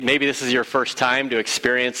Maybe this is your first time to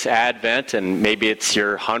experience Advent, and maybe it's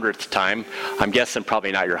your 100th time. I'm guessing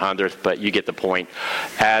probably not your 100th, but you get the point.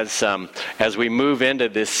 As we move into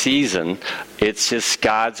this season, it's just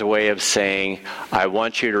God's way of saying, I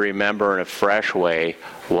want you to remember in a fresh way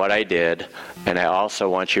what I did, and I also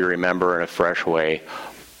want you to remember in a fresh way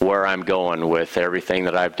where I'm going with everything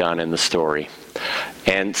that I've done in the story.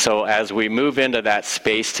 And so as we move into that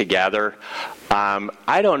space together,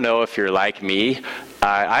 I don't know if you're like me.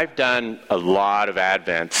 I've done a lot of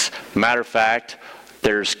Advents. Matter of fact,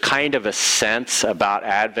 there's kind of a sense about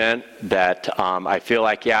Advent that I feel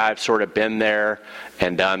like, I've sort of been there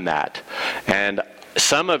and done that. And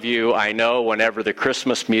some of you, I know, whenever the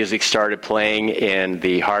Christmas music started playing in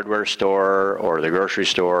the hardware store or the grocery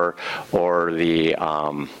store or the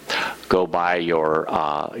go buy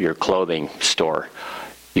your clothing store,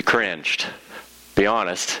 you cringed. Be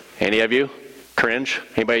honest. Any of you cringe?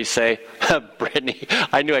 Anybody say, Brittany?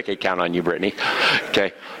 I knew I could count on you, Brittany.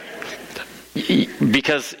 Okay.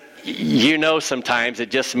 Because you know sometimes it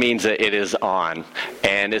just means that it is on.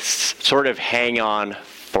 And it's sort of hang on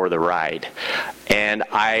for the ride. And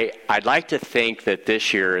I'd like to think that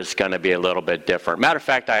this year is going to be a little bit different. Matter of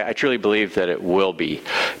fact, I truly believe that it will be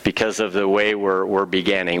because of the way we're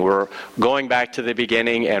beginning. We're going back to the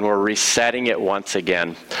beginning and we're resetting it once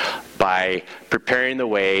again by preparing the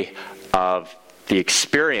way of the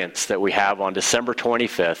experience that we have on December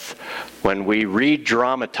 25th when we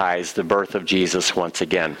re-dramatize the birth of Jesus once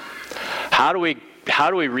again. How do we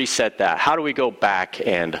reset that? How do we go back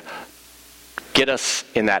and get us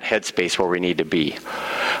in that headspace where we need to be?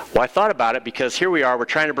 Well, I thought about it because here we are, we're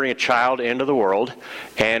trying to bring a child into the world,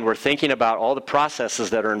 and we're thinking about all the processes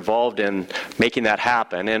that are involved in making that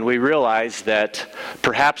happen, and we realize that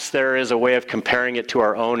perhaps there is a way of comparing it to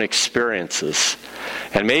our own experiences.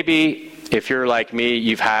 And maybe if you're like me,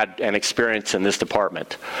 you've had an experience in this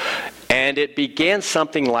department. And it began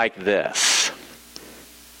something like this.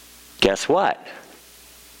 Guess what?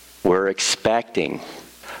 We're expecting.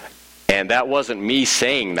 And that wasn't me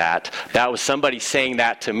saying that. That was somebody saying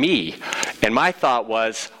that to me. And my thought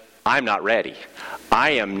was, I'm not ready.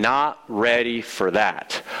 I am not ready for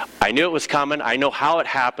that. I knew it was coming. I know how it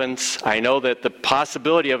happens. I know that the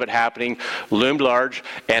possibility of it happening loomed large,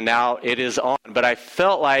 and now it is on. But I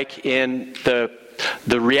felt like in the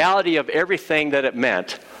reality of everything that it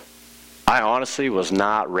meant, I honestly was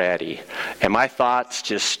not ready. And my thoughts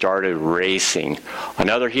just started racing.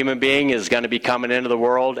 Another human being is going to be coming into the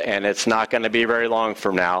world, and it's not going to be very long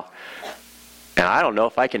from now. And I don't know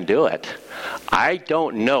if I can do it. I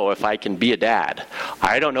don't know if I can be a dad.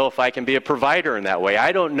 I don't know if I can be a provider in that way.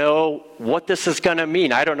 I don't know what this is going to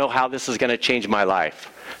mean. I don't know how this is going to change my life.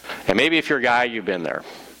 And maybe if you're a guy, you've been there.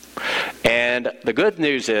 And the good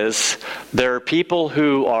news is there are people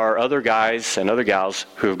who are other guys and other gals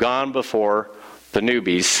who have gone before the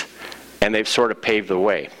newbies, and they've sort of paved the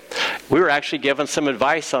way. We were actually given some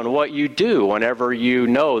advice on what you do whenever you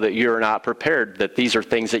know that you're not prepared, that these are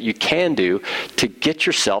things that you can do to get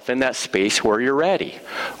yourself in that space where you're ready,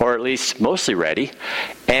 or at least mostly ready.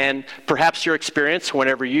 And perhaps your experience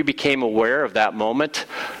whenever you became aware of that moment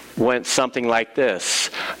went something like this.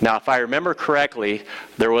 Now, if I remember correctly,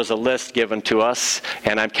 there was a list given to us,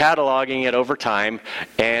 and I'm cataloging it over time,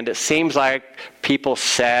 and it seems like people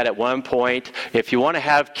said at one point, if you want to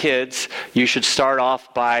have kids, you should start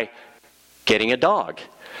off by getting a dog,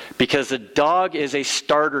 because a dog is a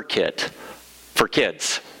starter kit for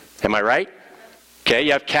kids. Am I right? Okay,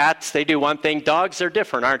 you have cats, they do one thing. Dogs are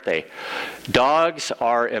different, aren't they? Dogs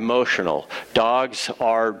are emotional. Dogs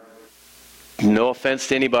are, no offense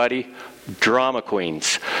to anybody, drama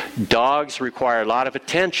queens. Dogs require a lot of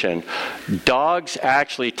attention. Dogs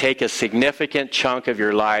actually take a significant chunk of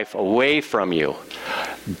your life away from you.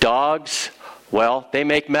 Dogs, well, they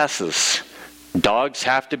make messes. Dogs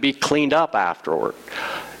have to be cleaned up afterward.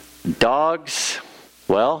 Dogs,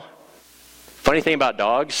 well, funny thing about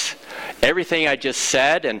dogs, everything I just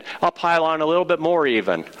said, and I'll pile on a little bit more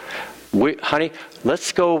even. Honey,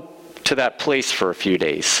 let's go to that place for a few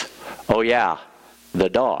days. Oh yeah, the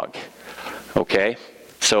dog. Okay?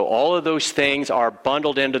 So all of those things are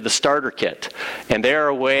bundled into the starter kit. And they're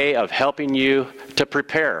a way of helping you to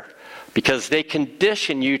prepare, because they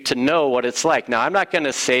condition you to know what it's like. Now, I'm not going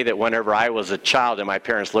to say that whenever I was a child and my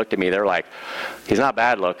parents looked at me, they're like, he's not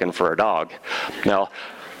bad looking for a dog. No.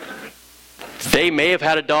 They may have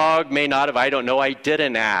had a dog, may not have. I don't know. I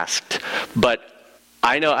didn't ask. But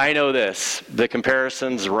I know this. The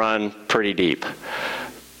comparisons run pretty deep.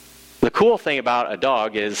 The The cool thing about a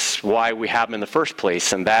dog is why we have them in the first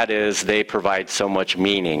place, and that is they provide so much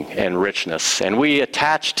meaning and richness, and we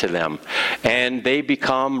attach to them, and they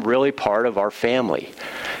become really part of our family.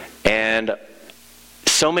 And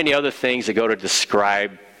so many other things that go to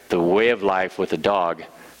describe the way of life with a dog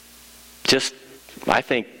just, I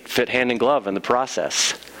think, fit hand in glove in the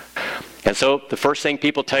process. And so the first thing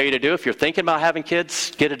people tell you to do if you're thinking about having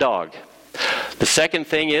kids, get a dog. The second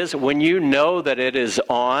thing is, when you know that it is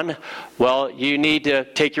on, well, you need to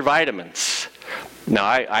take your vitamins. Now,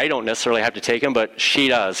 I don't necessarily have to take them, but she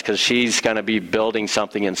does, because she's going to be building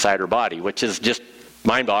something inside her body, which is just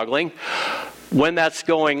mind-boggling. When that's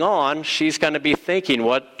going on, she's going to be thinking,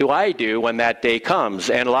 what do I do when that day comes?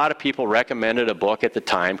 And a lot of people recommended a book at the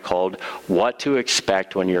time called What to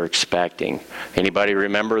Expect When You're Expecting. Anybody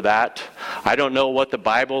remember that? I don't know what the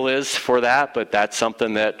Bible is for that, but that's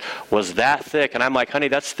something that was that thick. And I'm like, honey,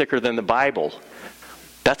 that's thicker than the Bible.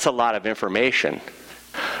 That's a lot of information.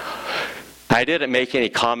 I didn't make any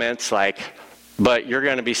comments like, but you're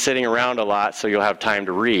going to be sitting around a lot, so you'll have time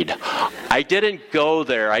to read. I didn't go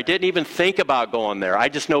there. I didn't even think about going there. I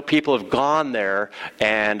just know people have gone there,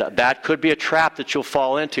 and that could be a trap that you'll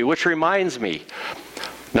fall into, which reminds me,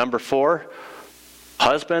 number 4,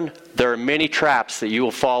 husband, there are many traps that you will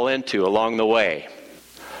fall into along the way.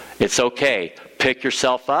 It's okay. Pick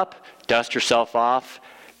yourself up, dust yourself off,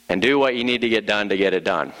 and do what you need to get done to get it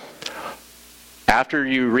done. After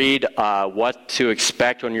you read What to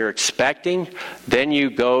Expect When You're Expecting, then you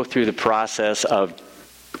go through the process of,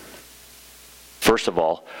 first of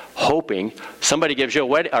all, hoping somebody gives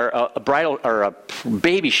you a bridal or a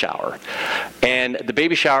baby shower. And the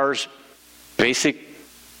baby shower's basic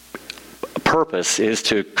purpose is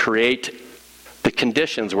to create the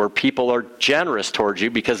conditions where people are generous towards you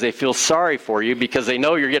because they feel sorry for you, because they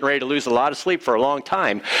know you're getting ready to lose a lot of sleep for a long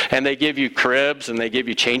time. And they give you cribs, and they give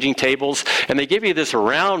you changing tables, and they give you this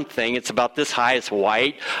round thing. It's about this high, it's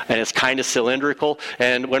white, and it's kind of cylindrical.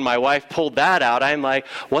 And when my wife pulled that out, I'm like,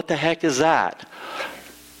 what the heck is that?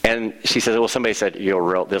 And she says, well, somebody said,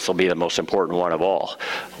 this will be the most important one of all.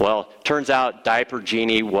 Well, turns out Diaper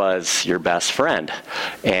Genie was your best friend.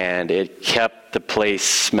 And it kept the place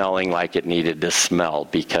smelling like it needed to smell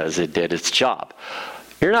because it did its job.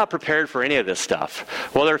 You're not prepared for any of this stuff.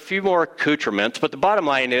 Well, there are a few more accoutrements, but the bottom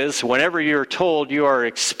line is, whenever you're told you are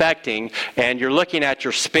expecting and you're looking at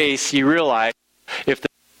your space, you realize if the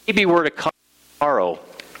baby were to come tomorrow,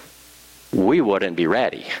 we wouldn't be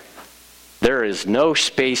ready. There is no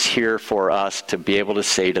space here for us to be able to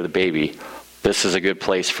say to the baby, this is a good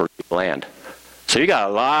place for you to land. So you got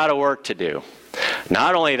a lot of work to do.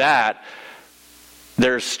 Not only that,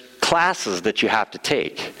 there's classes that you have to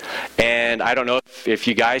take. And I don't know if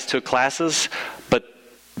you guys took classes, but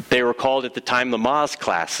they were called at the time Lamaze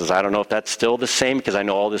classes. I don't know if that's still the same, because I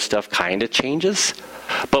know all this stuff kind of changes.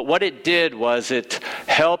 But what it did was it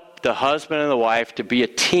helped the husband and the wife to be a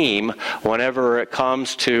team whenever it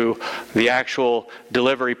comes to the actual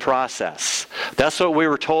delivery process. That's what we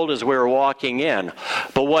were told as we were walking in.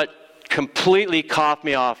 But what completely caught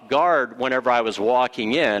me off guard whenever I was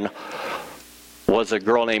walking in was a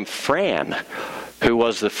girl named Fran, who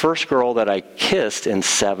was the first girl that I kissed in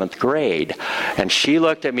 7th grade. And she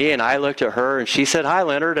looked at me and I looked at her, and she said, hi,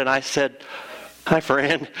 Leonard. And I said, hi,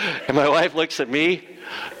 Fran. And my wife looks at me,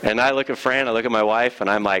 and I look at Fran, I look at my wife, and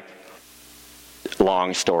I'm like,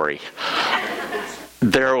 long story.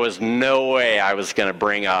 There was no way I was going to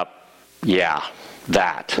bring up,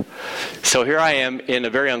 that. So here I am in a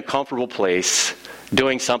very uncomfortable place,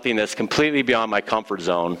 doing something that's completely beyond my comfort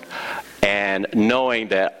zone, and knowing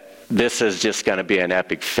that this is just going to be an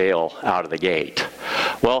epic fail out of the gate.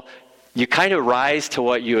 Well, you kind of rise to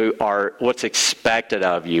what's expected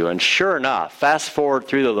of you. And sure enough, fast forward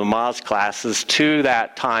through the Lamaze classes to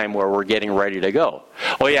that time where we're getting ready to go.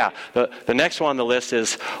 Oh yeah, the next one on the list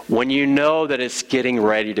is when you know that it's getting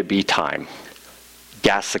ready to be time,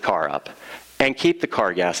 gas the car up. And keep the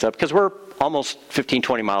car gassed up, because we're almost 15,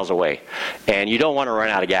 20 miles away. And you don't want to run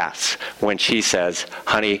out of gas when she says,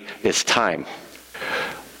 honey, it's time.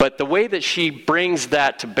 But the way that she brings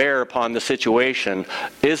that to bear upon the situation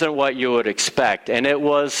isn't what you would expect. And it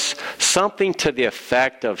was something to the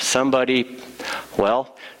effect of somebody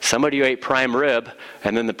who ate prime rib,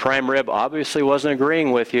 and then the prime rib obviously wasn't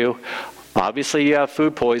agreeing with you. Obviously you have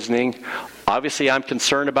food poisoning. Obviously I'm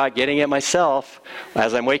concerned about getting it myself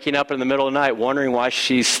as I'm waking up in the middle of the night wondering why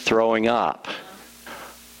she's throwing up.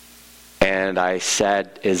 And I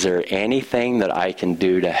said, is there anything that I can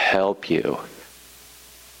do to help you?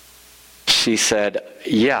 She said,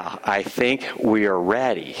 yeah, I think we are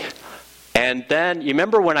ready. And then, you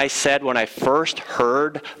remember when I said when I first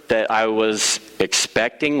heard that I was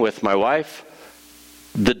expecting with my wife?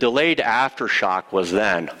 The delayed aftershock was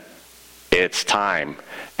then, it's time.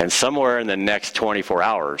 And somewhere in the next 24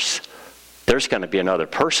 hours, there's going to be another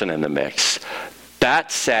person in the mix.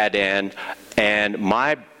 That set in, and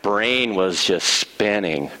my brain was just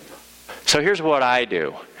spinning. So here's what I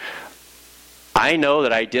do. I know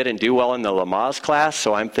that I didn't do well in the Lamaze class,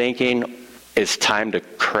 so I'm thinking it's time to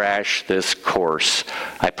crash this course.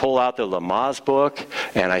 I pull out the Lamaze book,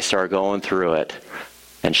 and I start going through it.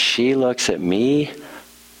 And she looks at me,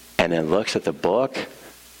 and then looks at the book,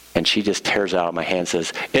 and she just tears out of my hand and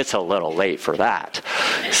says, it's a little late for that.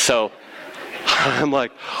 So I'm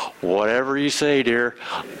like, whatever you say, dear.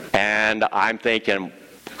 And I'm thinking,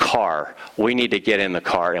 car. We need to get in the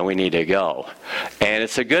car and we need to go. And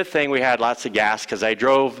it's a good thing we had lots of gas because I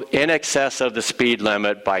drove in excess of the speed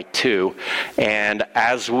limit by 2. And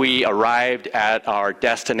as we arrived at our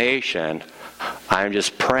destination, I'm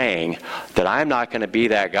just praying that I'm not going to be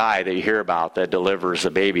that guy that you hear about that delivers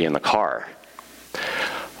the baby in the car.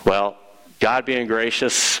 Well, God being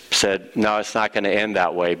gracious said, no, it's not going to end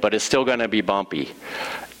that way, but it's still going to be bumpy.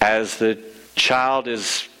 As the child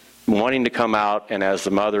is wanting to come out, and as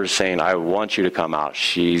the mother is saying, I want you to come out,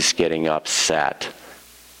 she's getting upset.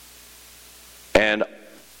 And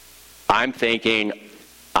I'm thinking,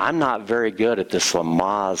 I'm not very good at this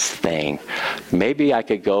Lamaze thing. Maybe I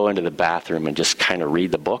could go into the bathroom and just kind of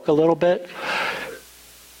read the book a little bit.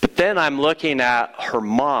 But then I'm looking at her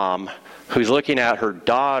mom, who's looking at her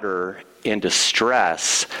daughter in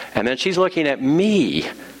distress, and then she's looking at me.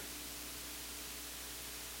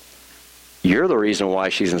 You're the reason why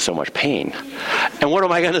she's in so much pain. And what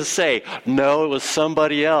am I going to say? No, it was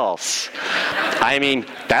somebody else. I mean,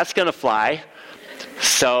 that's going to fly.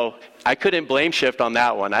 So I couldn't blame shift on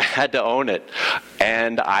that one. I had to own it.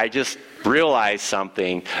 And I just realized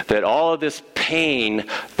something, that all of this pain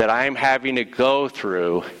that I'm having to go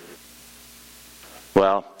through,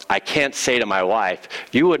 well, I can't say to my wife,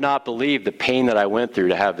 you would not believe the pain that I went through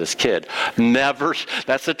to have this kid. Never.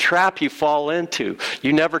 That's a trap you fall into.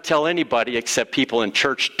 You never tell anybody except people in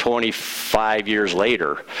church 25 years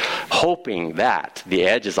later, hoping that the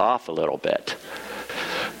edge is off a little bit.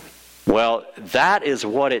 Well, that is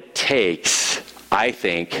what it takes, I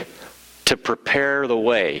think, to prepare the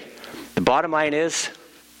way. The bottom line is,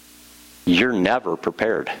 you're never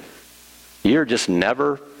prepared. You're just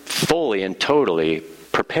never fully and totally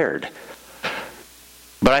prepared.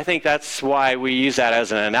 But I think that's why we use that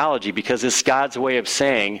as an analogy, because it's God's way of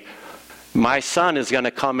saying, my son is going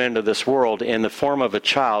to come into this world in the form of a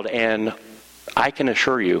child, and I can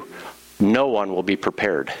assure you, no one will be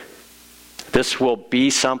prepared. This will be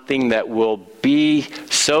something that will be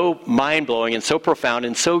so mind-blowing and so profound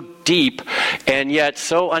and so deep and yet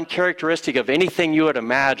so uncharacteristic of anything you would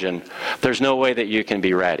imagine, there's no way that you can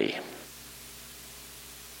be ready.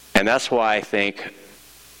 And that's why I think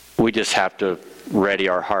we just have to ready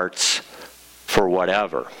our hearts for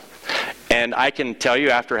whatever. And I can tell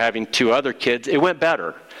you, after having 2 other kids, it went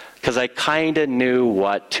better because I kind of knew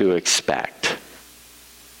what to expect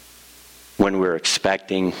when we were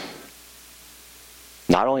expecting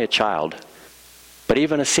not only a child, but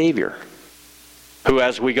even a Savior, who,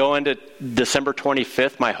 as we go into December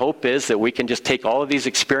 25th, my hope is that we can just take all of these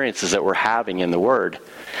experiences that we're having in the Word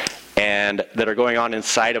and that are going on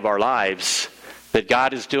inside of our lives, that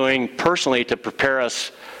God is doing personally to prepare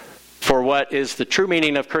us for what is the true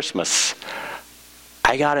meaning of Christmas.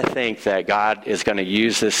 I got to think that God is going to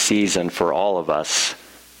use this season for all of us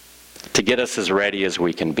to get us as ready as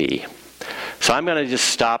we can be. So I'm going to just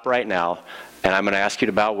stop right now, and I'm going to ask you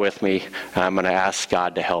to bow with me, and I'm going to ask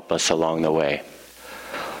God to help us along the way.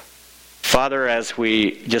 Father, as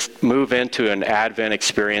we just move into an Advent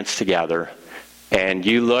experience together, and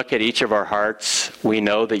you look at each of our hearts, we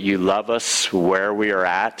know that you love us where we are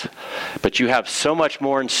at, but you have so much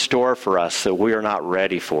more in store for us that we are not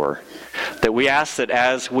ready for. That we ask that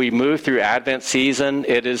as we move through Advent season,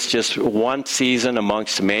 it is just one season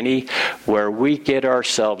amongst many where we get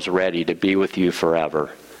ourselves ready to be with you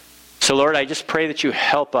forever. So Lord, I just pray that you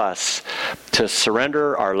help us to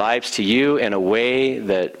surrender our lives to you in a way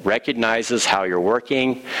that recognizes how you're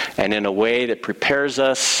working and in a way that prepares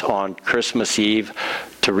us on Christmas Eve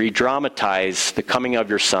to re-dramatize the coming of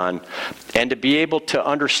your Son and to be able to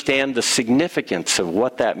understand the significance of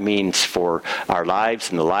what that means for our lives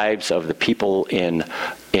and the lives of the people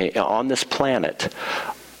on this planet.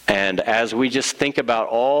 And as we just think about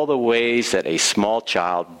all the ways that a small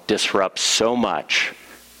child disrupts so much,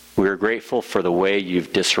 we are grateful for the way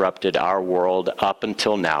you've disrupted our world up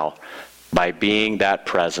until now. by being that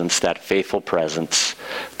presence, that faithful presence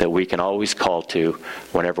that we can always call to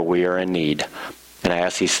whenever we are in need. And I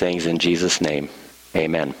ask these things in Jesus' name.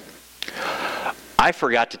 Amen. I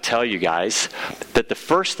forgot to tell you guys that the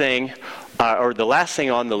first thing, or the last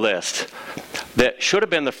thing on the list, that should have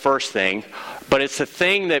been the first thing, but it's the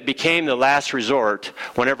thing that became the last resort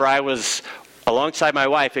whenever I was alongside my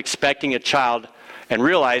wife expecting a child and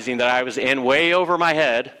realizing that I was in way over my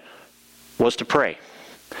head, was to pray.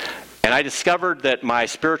 And I discovered that my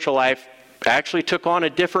spiritual life actually took on a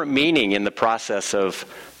different meaning in the process of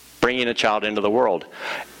bringing a child into the world.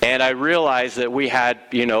 And I realized that we had,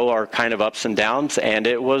 our kind of ups and downs, and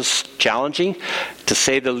it was challenging, to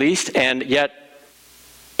say the least, and yet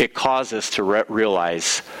it caused us to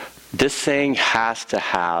realize this thing has to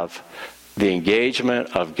have the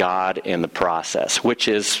engagement of God in the process, which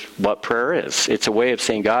is what prayer is. It's a way of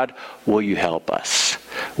saying, God, will you help us?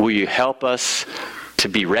 Will you help us to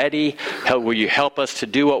be ready? Will you help us to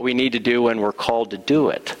do what we need to do when we're called to do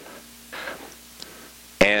it?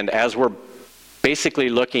 And as we're basically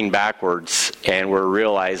looking backwards and we're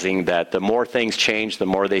realizing that the more things change, the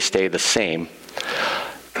more they stay the same,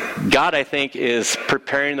 God, I think, is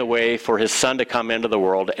preparing the way for his son to come into the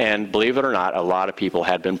world, and believe it or not, a lot of people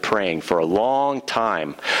had been praying for a long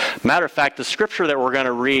time. Matter of fact, the scripture that we're going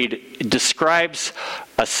to read describes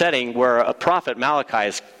a setting where a prophet, Malachi,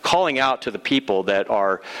 is calling out to the people that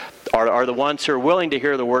are the ones who are willing to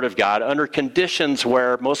hear the word of God under conditions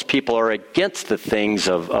where most people are against the things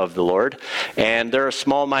of the Lord, and they're a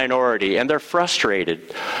small minority, and they're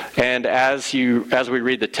frustrated. And as we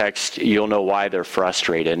read the text, you'll know why they're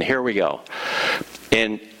frustrated. And here we go.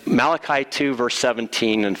 In Malachi 2, verse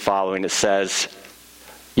 17 and following, it says,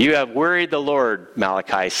 "You have wearied the Lord,"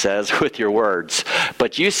 Malachi says, "with your words.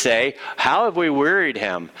 But you say, how have we wearied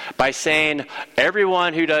him? By saying,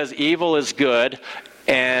 everyone who does evil is good,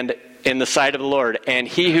 and in the sight of the Lord, and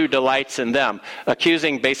he who delights in them."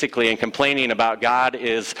 Accusing, basically, and complaining about God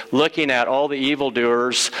is looking at all the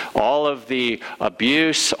evildoers, all of the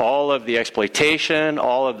abuse, all of the exploitation,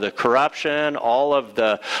 all of the corruption, all of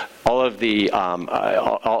the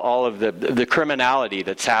criminality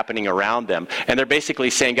that's happening around them. And they're basically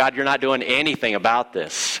saying, God, you're not doing anything about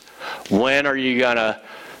this. When are you going to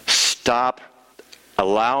stop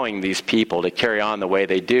allowing these people to carry on the way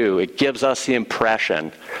they do? It gives us the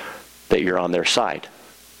impression that you're on their side.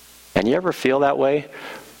 And you ever feel that way?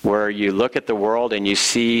 Where you look at the world and you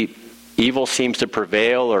see evil seems to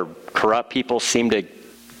prevail, or corrupt people seem to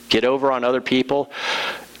get over on other people.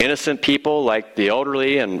 Innocent people like the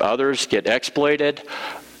elderly and others get exploited.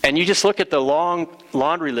 And you just look at the long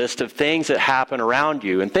laundry list of things that happen around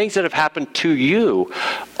you and things that have happened to you.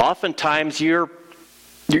 Oftentimes your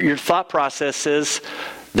thought process is,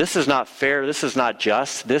 this is not fair, this is not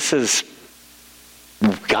just, this is,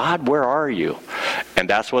 God, where are you? And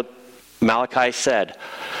that's what Malachi said.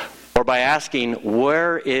 Or by asking,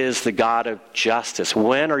 where is the God of justice?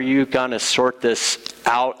 When are you going to sort this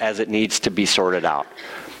out as it needs to be sorted out?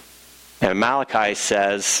 And Malachi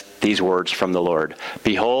says these words from the Lord.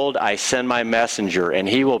 "Behold, I send my messenger, and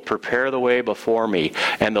he will prepare the way before me.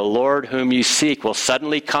 And the Lord whom you seek will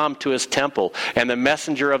suddenly come to his temple, and the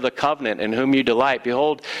messenger of the covenant in whom you delight.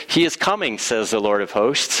 Behold, he is coming, says the Lord of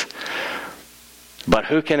hosts. But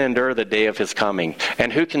who can endure the day of his coming?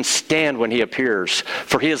 And who can stand when he appears?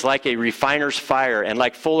 For he is like a refiner's fire and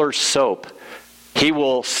like fuller's soap. He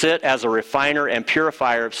will sit as a refiner and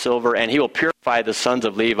purifier of silver, and he will purify the sons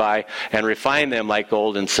of Levi and refine them like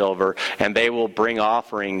gold and silver, and they will bring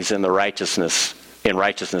offerings in righteousness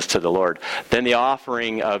to the Lord. Then the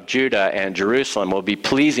offering of Judah and Jerusalem will be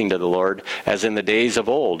pleasing to the Lord, as in the days of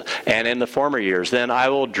old and in the former years. Then I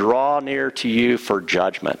will draw near to you for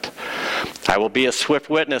judgment. I will be a swift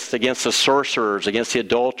witness against the sorcerers, against the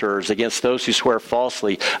adulterers, against those who swear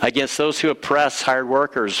falsely, against those who oppress hired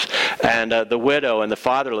workers, and the widow and the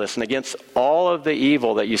fatherless, and against all of the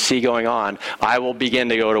evil that you see going on. I will begin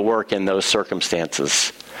to go to work in those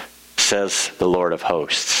circumstances, says the Lord of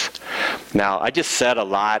hosts." Now, I just said a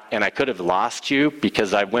lot, and I could have lost you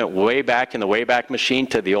because I went way back in the Wayback Machine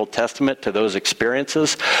to the Old Testament, to those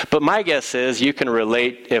experiences. But my guess is you can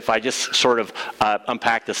relate, if I just sort of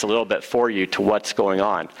unpack this a little bit for you, to what's going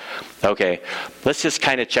on. Okay, let's just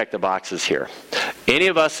kind of check the boxes here. Any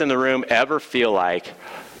of us in the room ever feel like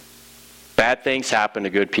bad things happen to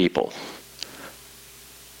good people?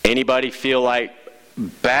 Anybody feel like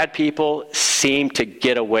bad people seem to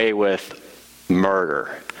get away with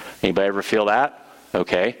murder? Anybody ever feel that?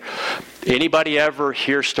 Okay. Anybody ever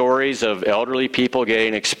hear stories of elderly people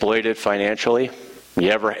getting exploited financially? You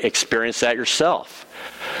ever experience that yourself?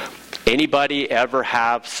 Anybody ever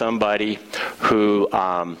have somebody who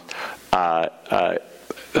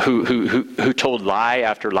who told lie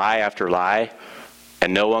after lie after lie,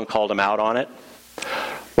 and no one called him out on it?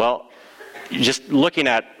 Well, just looking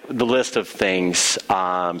at the list of things,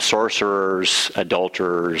 sorcerers,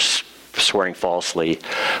 adulterers, swearing falsely,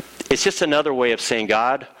 it's just another way of saying,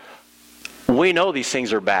 God, we know these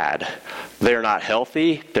things are bad. They're not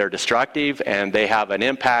healthy, they're destructive, and they have an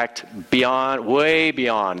impact way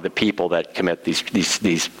beyond the people that commit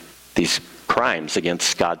these crimes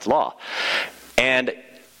against God's law. And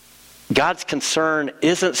God's concern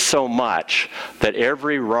isn't so much that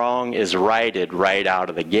every wrong is righted right out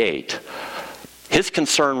of the gate. His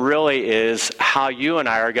concern really is how you and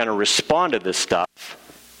I are going to respond to this stuff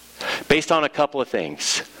based on a couple of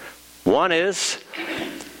things. One is,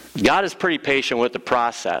 God is pretty patient with the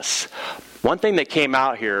process. One thing that came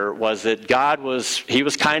out here was that he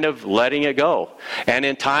was kind of letting it go. And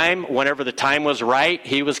in time, whenever the time was right,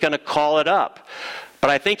 he was going to call it up. But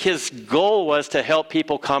I think his goal was to help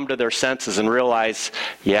people come to their senses and realize,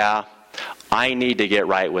 yeah, I need to get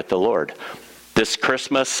right with the Lord. This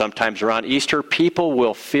Christmas, sometimes around Easter, people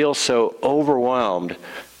will feel so overwhelmed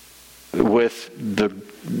with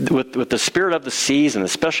the spirit of the season,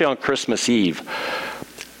 especially on Christmas Eve,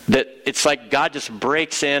 that it's like God just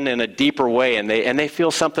breaks in a deeper way, and they feel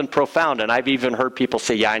something profound. And I've even heard people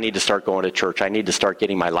say, yeah, I need to start going to church. I need to start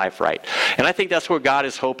getting my life right. And I think that's what God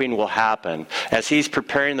is hoping will happen as he's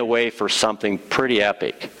preparing the way for something pretty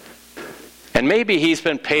epic. And maybe he's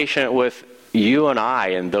been patient with you and I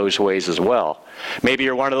in those ways as well. Maybe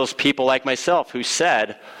you're one of those people like myself who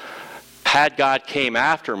said, had God came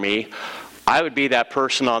after me, I would be that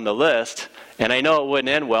person on the list, and I know it wouldn't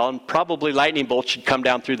end well, and probably lightning bolts should come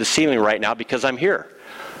down through the ceiling right now because I'm here.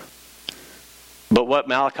 But what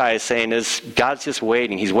Malachi is saying is God's just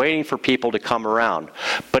waiting. He's waiting for people to come around.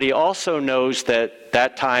 But he also knows that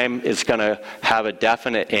that time is going to have a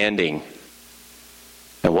definite ending.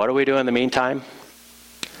 And what do we do in the meantime?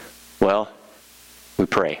 Well, we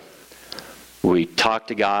pray. We talk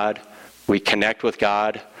to God. We connect with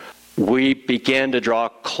God. We begin to draw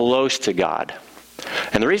close to God.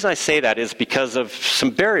 And the reason I say that is because of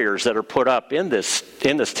some barriers that are put up in this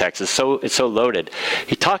text. It's so loaded.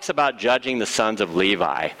 He talks about judging the sons of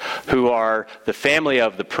Levi, who are the family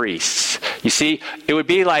of the priests. You see, it would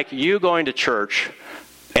be like you going to church,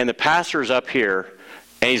 and the pastor's up here,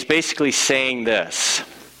 and he's basically saying this: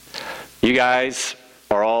 you guys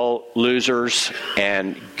are all losers,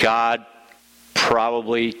 and God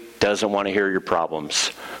probably doesn't want to hear your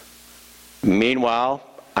problems. Meanwhile,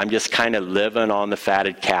 I'm just kind of living on the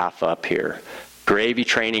fatted calf up here, gravy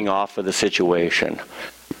training off of the situation.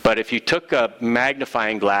 But if you took a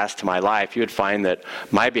magnifying glass to my life, you would find that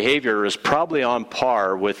my behavior is probably on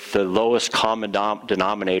par with the lowest common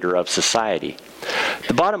denominator of society.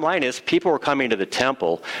 The bottom line is people were coming to the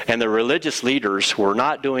temple, and the religious leaders were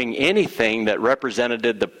not doing anything that represented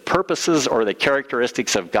the purposes or the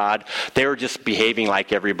characteristics of God. They were just behaving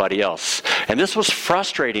like everybody else. And this was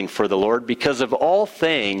frustrating for the Lord because of all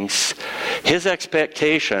things, his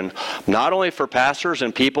expectation, not only for pastors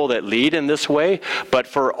and people that lead in this way, but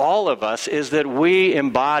for all of us, is that we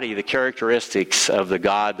embody the characteristics of the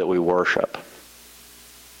God that we worship.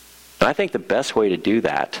 And I think the best way to do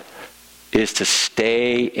that is to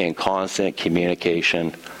stay in constant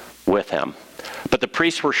communication with him. But the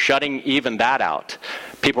priests were shutting even that out.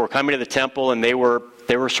 People were coming to the temple, and they were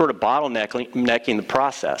sort of bottlenecking the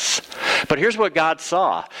process. But here's what God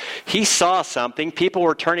saw. He saw something. People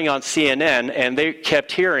were turning on CNN, and they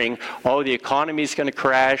kept hearing, oh, the economy's going to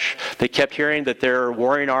crash. They kept hearing that there are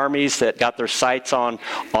warring armies that got their sights on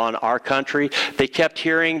our country. They kept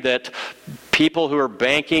hearing that people who are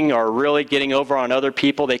banking are really getting over on other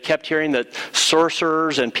people. They kept hearing that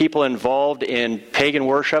sorcerers and people involved in pagan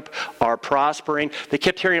worship are prospering. They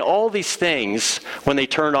kept hearing all these things when they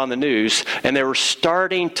turned on the news, and they were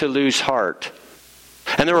starting to lose heart.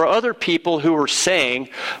 And there were other people who were saying,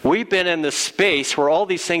 we've been in this space where all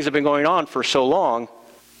these things have been going on for so long.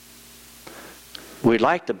 We'd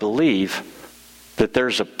like to believe that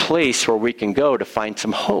there's a place where we can go to find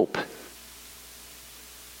some hope.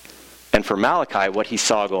 And for Malachi, what he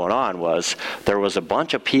saw going on was there was a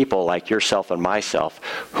bunch of people like yourself and myself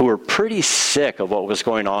who were pretty sick of what was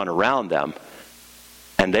going on around them.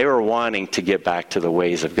 And they were wanting to get back to the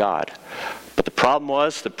ways of God. But the problem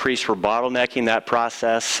was the priests were bottlenecking that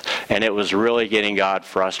process, and it was really getting God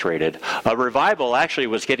frustrated. A revival actually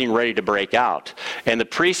was getting ready to break out, and the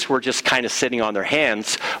priests were just kind of sitting on their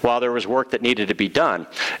hands while there was work that needed to be done.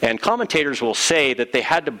 And commentators will say that they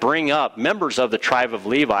had to bring up members of the tribe of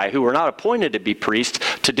Levi who were not appointed to be priests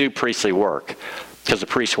to do priestly work, because the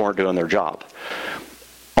priests weren't doing their job.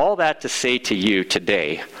 All that to say to you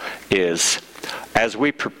today is, as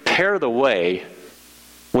we prepare the way,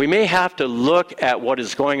 we may have to look at what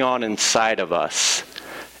is going on inside of us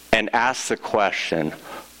and ask the question,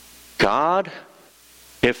 God,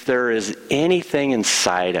 if there is anything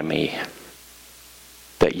inside of me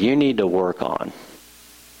that you need to work on,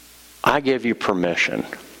 I give you permission.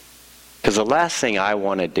 Because the last thing I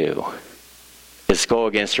want to do is go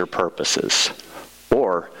against your purposes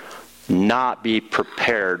or not be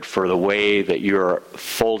prepared for the way that you're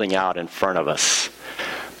folding out in front of us.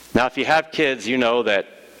 Now, if you have kids, you know that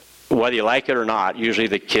whether you like it or not, usually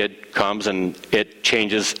the kid comes and it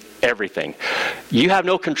changes everything. You have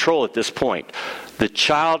no control at this point. The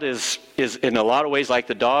child is in a lot of ways like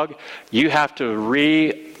the dog. You have to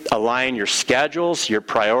realign your schedules, your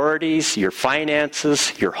priorities, your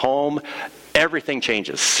finances, your home. Everything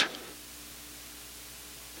changes.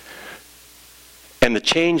 And the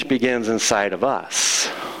change begins inside of us.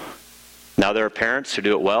 Now, there are parents who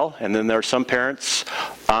do it well, and then there are some parents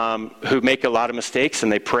who make a lot of mistakes,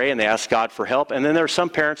 and they pray and they ask God for help. And then there are some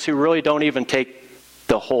parents who really don't even take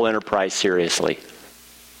the whole enterprise seriously.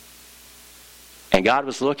 And God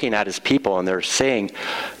was looking at his people, and they're saying,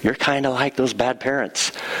 you're kind of like those bad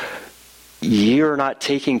parents. You're not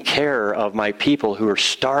taking care of my people who are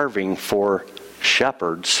starving for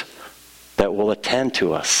shepherds that will attend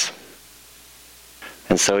to us.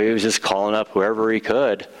 And so he was just calling up whoever he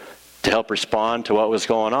could to help respond to what was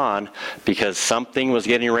going on, because something was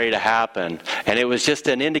getting ready to happen. And it was just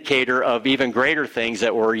an indicator of even greater things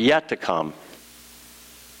that were yet to come.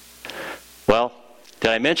 Well, did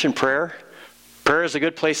I mention prayer? Prayer is a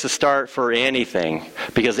good place to start for anything,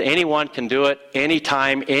 because anyone can do it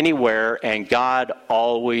anytime, anywhere, and God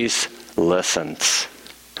always listens.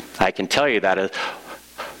 I can tell you that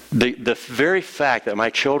the very fact that my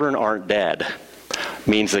children aren't dead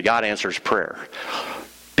means that God answers prayer.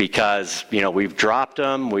 Because, we've dropped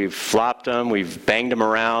them, we've flopped them, we've banged them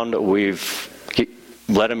around, we've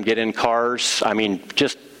let them get in cars. I mean,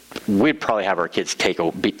 we'd probably have our kids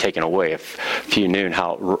be taken away if you knew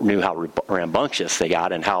how rambunctious they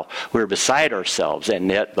got and how we were beside ourselves. And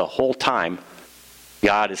yet the whole time,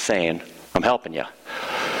 God is saying, I'm helping you.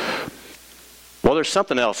 Well, there's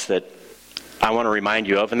something else that I want to remind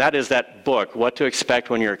you of, and that is that book, What to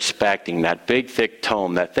Expect When You're Expecting, that big, thick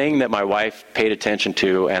tome, that thing that my wife paid attention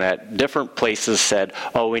to and at different places said,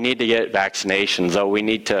 oh, we need to get vaccinations, oh, we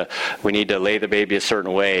need to lay the baby a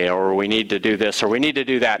certain way, or we need to do this, or we need to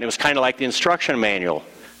do that. And it was kind of like the instruction manual.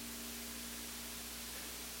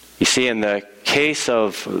 You see, in the case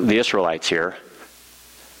of the Israelites here,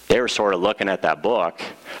 they were sort of looking at that book,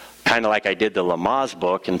 kind of like I did the Lamaze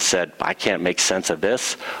book, and said, I can't make sense of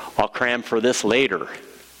this. I'll cram for this later.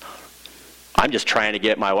 I'm just trying to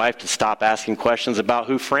get my wife to stop asking questions about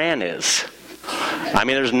who Fran is. I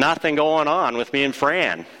mean, there's nothing going on with me and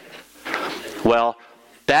Fran. Well,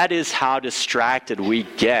 that is how distracted we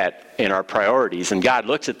get in our priorities. And God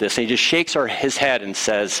looks at this and he just shakes his head and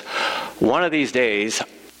says, one of these days,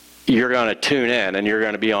 you're going to tune in and you're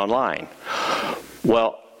going to be online.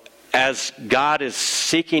 Well, as God is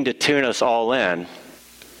seeking to tune us all in,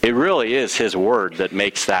 it really is his word that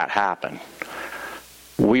makes that happen.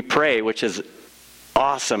 We pray, which is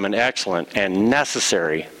awesome and excellent and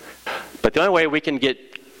necessary. But the only way we can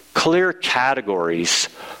get clear categories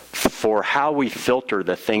for how we filter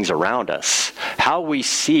the things around us, how we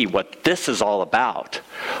see what this is all about,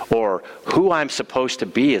 or who I'm supposed to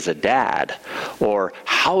be as a dad, or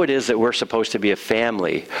how it is that we're supposed to be a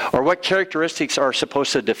family, or what characteristics are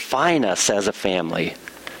supposed to define us as a family.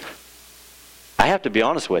 I have to be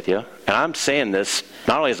honest with you, and I'm saying this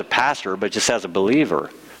not only as a pastor, but just as a believer.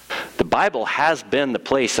 The Bible has been the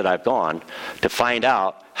place that I've gone to find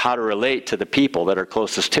out how to relate to the people that are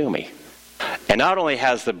closest to me. And not only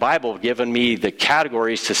has the Bible given me the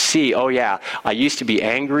categories to see, oh yeah, I used to be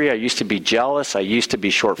angry, I used to be jealous, I used to be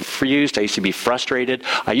short-fused, I used to be frustrated,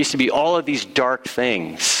 I used to be all of these dark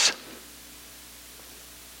things.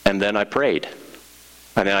 And then I prayed.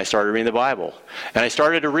 And then I started reading the Bible. And I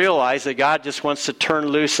started to realize that God just wants to turn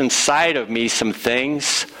loose inside of me some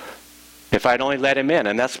things if I'd only let him in.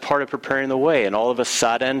 And that's part of preparing the way. And all of a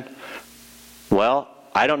sudden, well,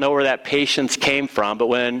 I don't know where that patience came from, but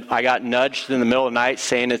when I got nudged in the middle of the night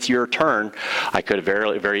saying it's your turn, I could have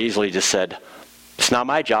very, very easily just said, it's not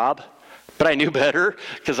my job. But I knew better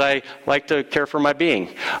because I like to care for my being.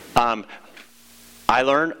 I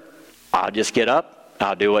learned I'll just get up.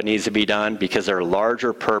 I'll do what needs to be done because there are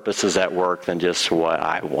larger purposes at work than just what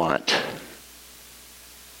I want.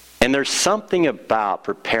 And there's something about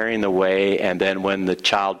preparing the way and then when the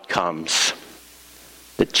child comes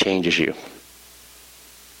that changes you.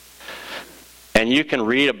 And you can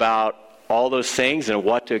read about all those things and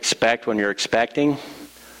what to expect when you're expecting.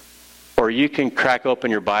 Or you can crack open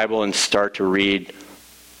your Bible and start to read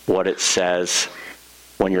what it says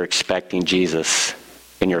when you're expecting Jesus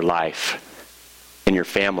in your life, in your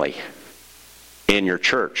family, in your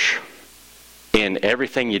church, in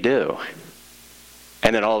everything you do.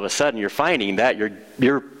 And then all of a sudden you're finding that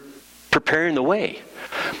you're preparing the way.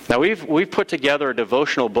 Now we've put together a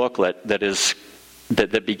devotional booklet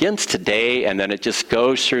that begins today, and then it just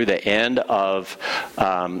goes through the end of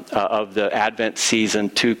the Advent season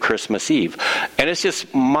to Christmas Eve. And it's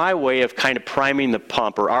just my way of kind of priming the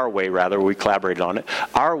pump, or our way rather, we collaborated on it,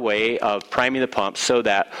 our way of priming the pump so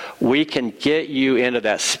that we can get you into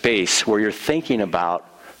that space where you're thinking about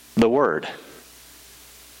the Word.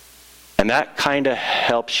 And that kind of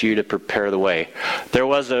helps you to prepare the way. There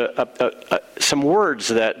was some words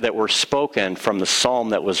that were spoken from the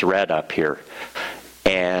psalm that was read up here.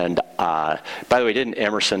 And by the way, didn't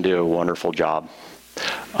Emerson do a wonderful job?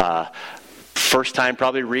 First time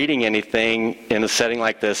probably reading anything in a setting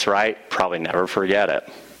like this, right? Probably never forget it.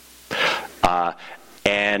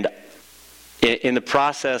 And in the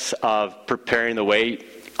process of preparing the way,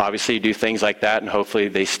 obviously you do things like that and hopefully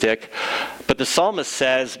they stick. But the psalmist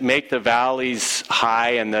says, make the valleys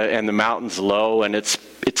high and the mountains low, and it's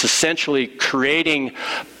essentially creating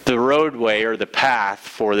the roadway or the path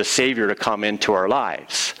for the Savior to come into our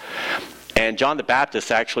lives. And John the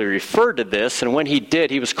Baptist actually referred to this, and when he did,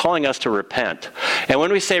 he was calling us to repent. And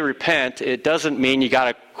when we say repent, it doesn't mean you got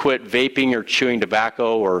to quit vaping or chewing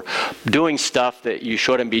tobacco or doing stuff that you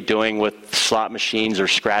shouldn't be doing with slot machines or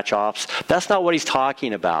scratch-offs. That's not what he's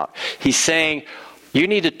talking about. He's saying you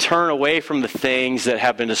need to turn away from the things that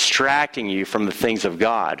have been distracting you from the things of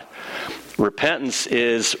God. Repentance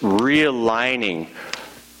is realigning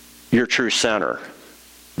your true center,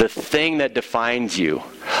 the thing that defines you.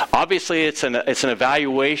 Obviously, it's an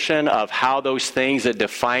evaluation of how those things that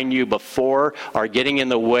define you before are getting in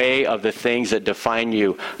the way of the things that define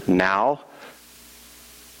you now.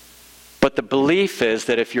 But the belief is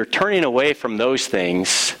that if you're turning away from those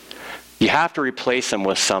things, you have to replace them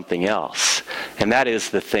with something else, and that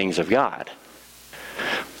is the things of God.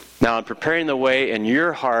 Now, in preparing the way in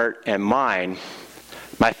your heart and mine,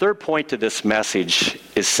 my third point to this message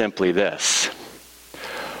is simply this.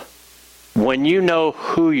 When you know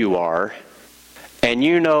who you are, and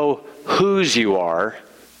you know whose you are,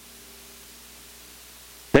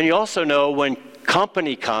 then you also know when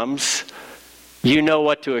company comes, you know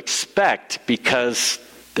what to expect because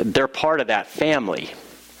they're part of that family.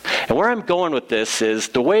 And where I'm going with this is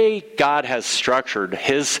the way God has structured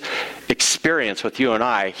his experience with you and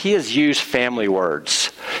I, he has used family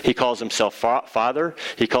words. He calls himself Father.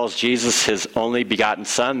 He calls Jesus his only begotten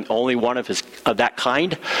Son, only one of that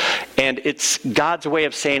kind. And it's God's way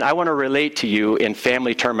of saying, I want to relate to you in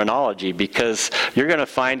family terminology, because you're going to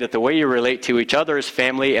find that the way you relate to each other as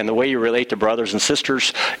family and the way you relate to brothers and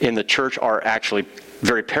sisters in the church are actually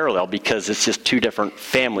very parallel, because it's just two different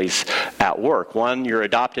families at work. One you're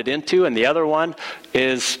adopted into, and the other one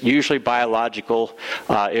is usually biological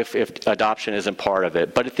if adoption isn't part of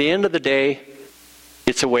it. But at the end of the day,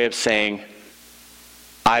 it's a way of saying,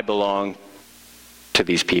 I belong to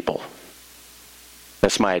these people.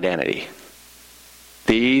 That's my identity.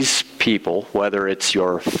 These people, whether it's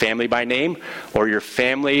your family by name or your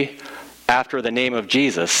family after the name of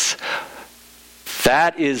Jesus,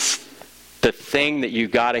 that is the thing that you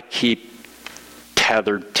got to keep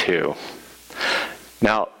tethered to.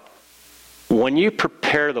 Now, when you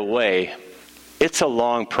prepare the way, it's a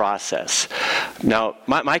long process. Now,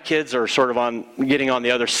 my kids are sort of getting on the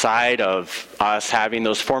other side of us having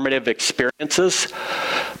those formative experiences.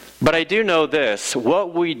 But I do know this,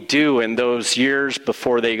 what we do in those years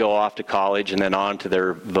before they go off to college and then on to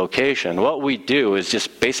their vocation, what we do is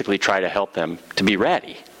just basically try to help them to be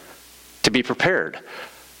ready, to be prepared.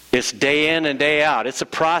 It's day in and day out. It's a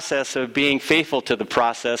process of being faithful to the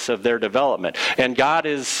process of their development. And God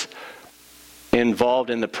is involved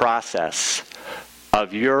in the process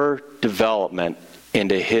of your development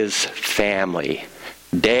into his family,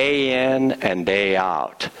 day in and day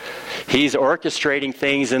out. He's orchestrating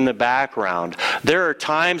things in the background. There are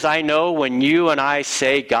times I know when you and I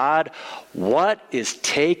say, God, what is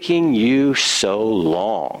taking you so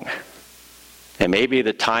long? And maybe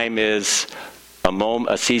the time is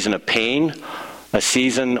a season of pain, a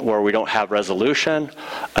season where we don't have resolution,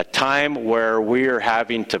 a time where we're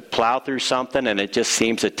having to plow through something and it just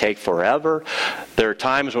seems to take forever. There are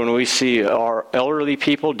times when we see our elderly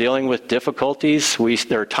people dealing with difficulties.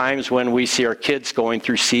 There are times when we see our kids going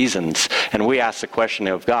through seasons, and we ask the question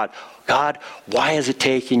of God, why is it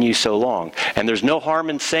taking you so long? And there's no harm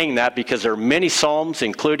in saying that, because there are many Psalms,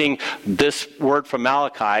 including this word from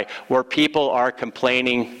Malachi, where people are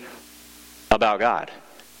complaining about God.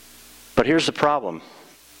 But here's the problem.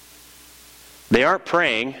 They aren't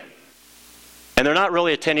praying, and they're not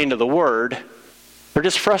really attending to the Word. They're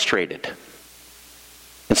just frustrated.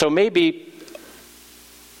 And so maybe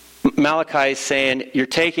Malachi is saying, you're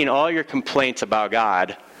taking all your complaints about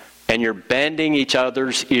God, and you're bending each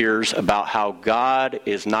other's ears about how God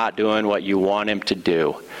is not doing what you want him to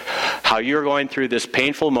do. How you're going through this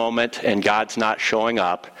painful moment and God's not showing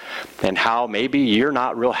up, and how maybe you're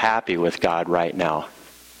not real happy with God right now.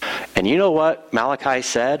 And you know what Malachi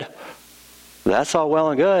said? That's all well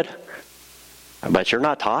and good, but you're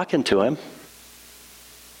not talking to him.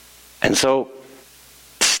 And so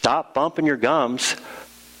stop bumping your gums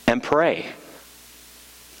and pray.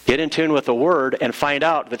 Get in tune with the Word and find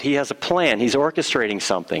out that he has a plan. He's orchestrating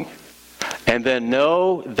something. And then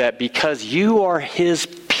know that because you are his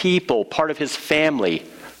people, part of his family,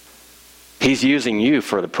 he's using you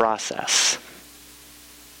for the process.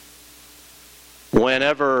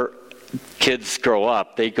 Whenever kids grow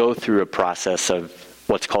up, they go through a process of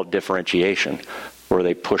what's called differentiation, where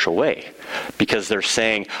they push away. Because they're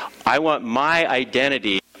saying, I want my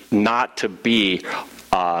identity not to be,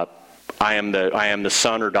 I am the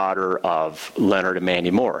son or daughter of Leonard and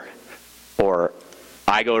Mandy Moore. Or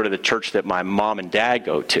I go to the church that my mom and dad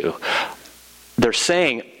go to. They're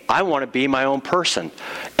saying, I want to be my own person.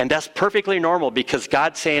 And that's perfectly normal, because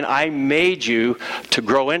God's saying, I made you to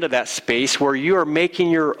grow into that space where you are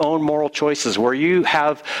making your own moral choices, where you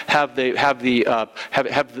have the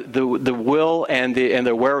will and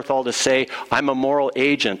the wherewithal to say, I'm a moral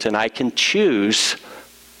agent and I can choose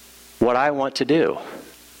what I want to do.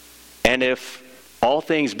 And if all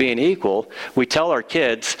things being equal, we tell our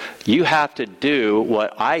kids, you have to do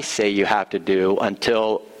what I say you have to do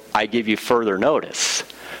until I give you further notice.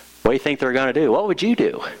 What do you think they're going to do? What would you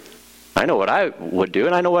do? I know what I would do,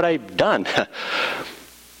 and I know what I've done.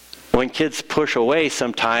 When kids push away,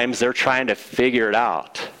 sometimes they're trying to figure it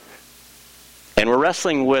out. And we're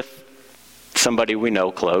wrestling with somebody we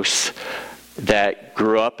know close that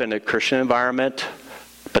grew up in a Christian environment,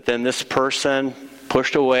 but then this person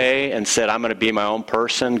pushed away and said, I'm going to be my own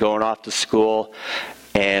person, going off to school,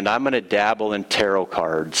 and I'm going to dabble in tarot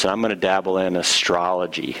cards, and I'm going to dabble in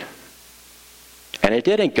astrology. And it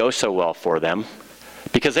didn't go so well for them,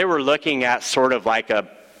 because they were looking at sort of like a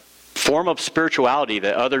form of spirituality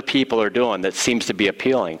that other people are doing that seems to be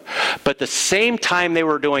appealing. But the same time they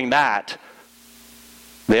were doing that,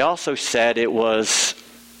 they also said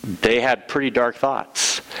they had pretty dark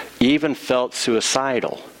thoughts, even felt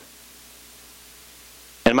suicidal.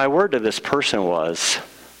 And my word to this person was,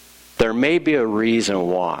 there may be a reason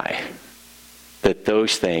why that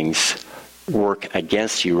those things work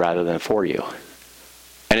against you rather than for you.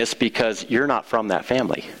 And it's because you're not from that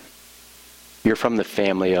family. You're from the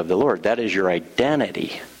family of the Lord. That is your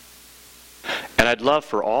identity. And I'd love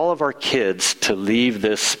for all of our kids to leave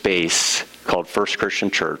this space called First Christian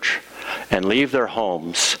Church and leave their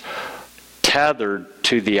homes tethered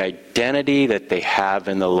to the identity that they have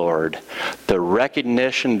in the Lord, the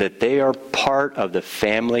recognition that they are part of the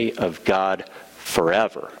family of God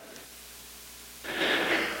forever.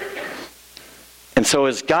 And so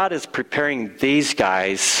as God is preparing these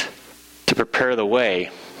guys to prepare the way,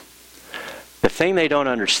 the thing they don't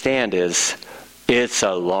understand is it's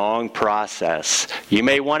a long process. You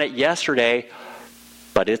may want it yesterday,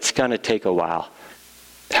 but it's going to take a while.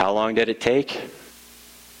 How long did it take?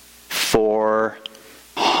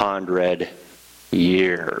 400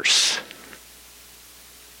 years.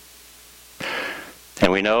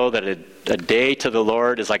 And we know that a day to the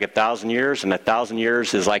Lord is like 1,000 years, and 1,000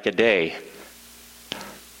 years is like a day.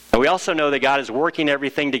 And we also know that God is working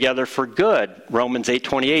everything together for good. Romans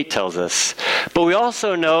 8:28 tells us. But we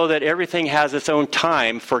also know that everything has its own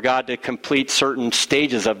time for God to complete certain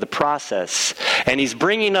stages of the process. And he's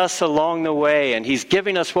bringing us along the way, and he's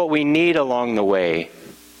giving us what we need along the way.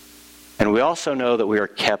 And we also know that we are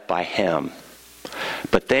kept by him.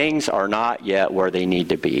 But things are not yet where they need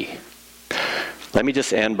to be. Let me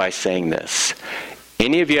just end by saying this.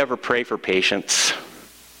 Any of you ever pray for patience?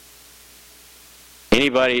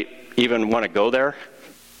 Anybody even want to go there?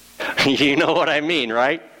 You know what I mean,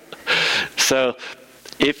 right? So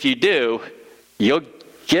if you do, you'll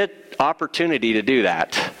get opportunity to do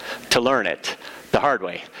that, to learn it, the hard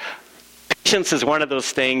way. Patience is one of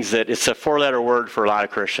those things that it's a four-letter word for a lot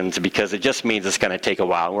of Christians because it just means it's going to take a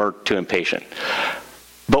while. We're too impatient.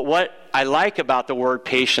 But what I like about the word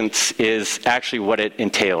patience is actually what it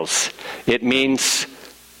entails. It means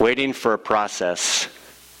waiting for a process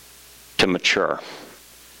to mature,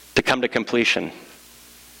 to come to completion.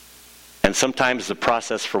 And sometimes the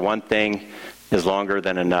process for one thing is longer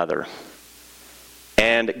than another.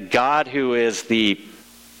 And God, who is the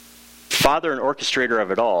Father and orchestrator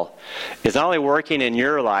of it all, is not only working in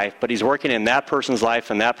your life, but he's working in that person's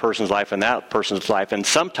life and that person's life and that person's life. And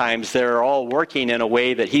sometimes they're all working in a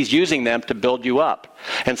way that he's using them to build you up.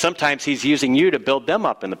 And sometimes he's using you to build them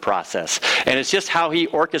up in the process. And it's just how he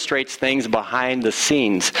orchestrates things behind the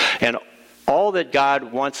scenes. And all that God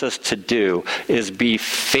wants us to do is be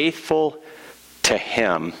faithful to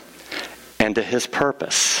him and to his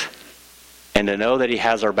purpose. And to know that he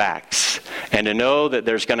has our backs. And to know that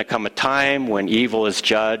there's going to come a time when evil is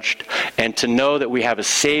judged. And to know that we have a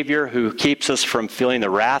Savior who keeps us from feeling the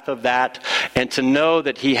wrath of that. And to know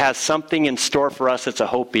that he has something in store for us that's a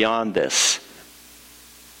hope beyond this.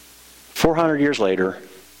 400 years later,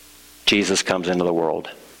 Jesus comes into the world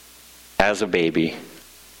as a baby.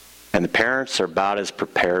 And the parents are about as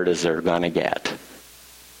prepared as they're going to get.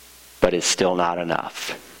 But it's still not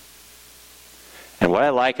enough. And what I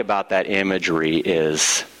like about that imagery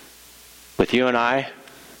is, with you and I,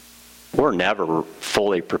 we're never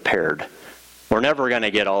fully prepared. We're never going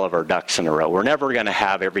to get all of our ducks in a row. We're never going to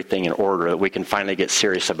have everything in order that we can finally get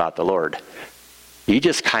serious about the Lord. You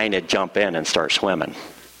just kind of jump in and start swimming.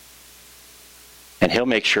 And he'll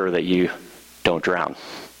make sure that you don't drown.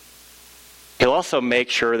 He'll also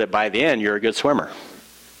make sure that by the end you're a good swimmer.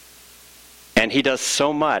 And he does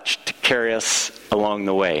so much to carry us along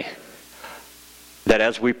the way, that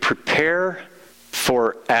as we prepare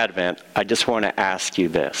for Advent, I just want to ask you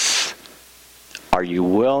this. Are you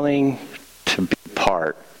willing to be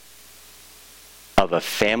part of a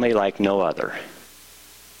family like no other?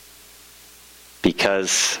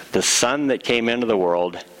 Because the Son that came into the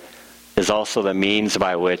world is also the means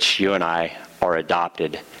by which you and I are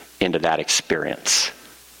adopted into that experience.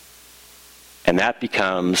 And that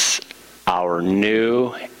becomes our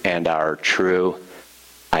new and our true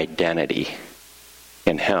identity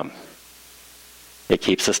in him. It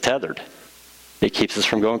keeps us tethered. It keeps us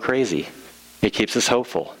from going crazy. It keeps us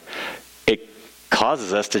hopeful. It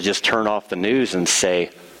causes us to just turn off the news and say,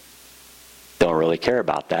 don't really care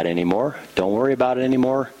about that anymore. Don't worry about it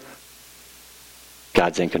anymore.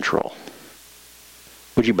 God's in control.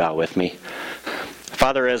 Would you bow with me?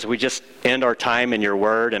 Father, as we just end our time in your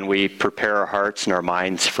word and we prepare our hearts and our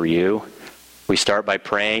minds for you, we start by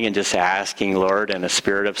praying and just asking, Lord, in a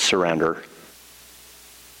spirit of surrender,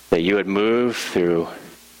 that you would move through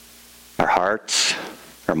our hearts,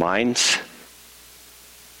 our minds,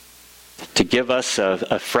 to give us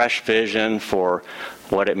a fresh vision for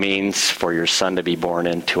what it means for your Son to be born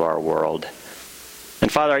into our world.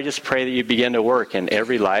 And Father, I just pray that you begin to work in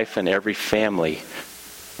every life and every family,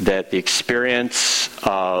 that the experience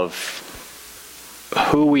of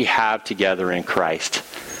who we have together in Christ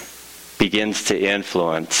begins to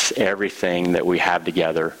influence everything that we have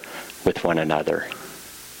together with one another.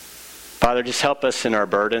 Father, just help us in our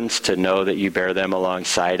burdens to know that you bear them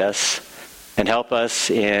alongside us, and help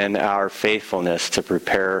us in our faithfulness to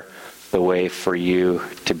prepare the way for you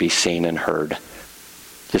to be seen and heard.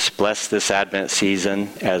 Just bless this Advent season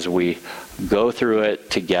as we go through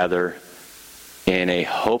it together in a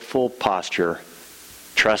hopeful posture,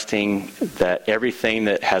 trusting that everything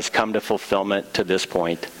that has come to fulfillment to this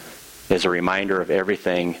point is a reminder of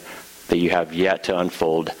everything that you have yet to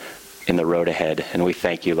unfold in the road ahead. And we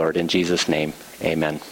thank you, Lord. In Jesus' name, amen.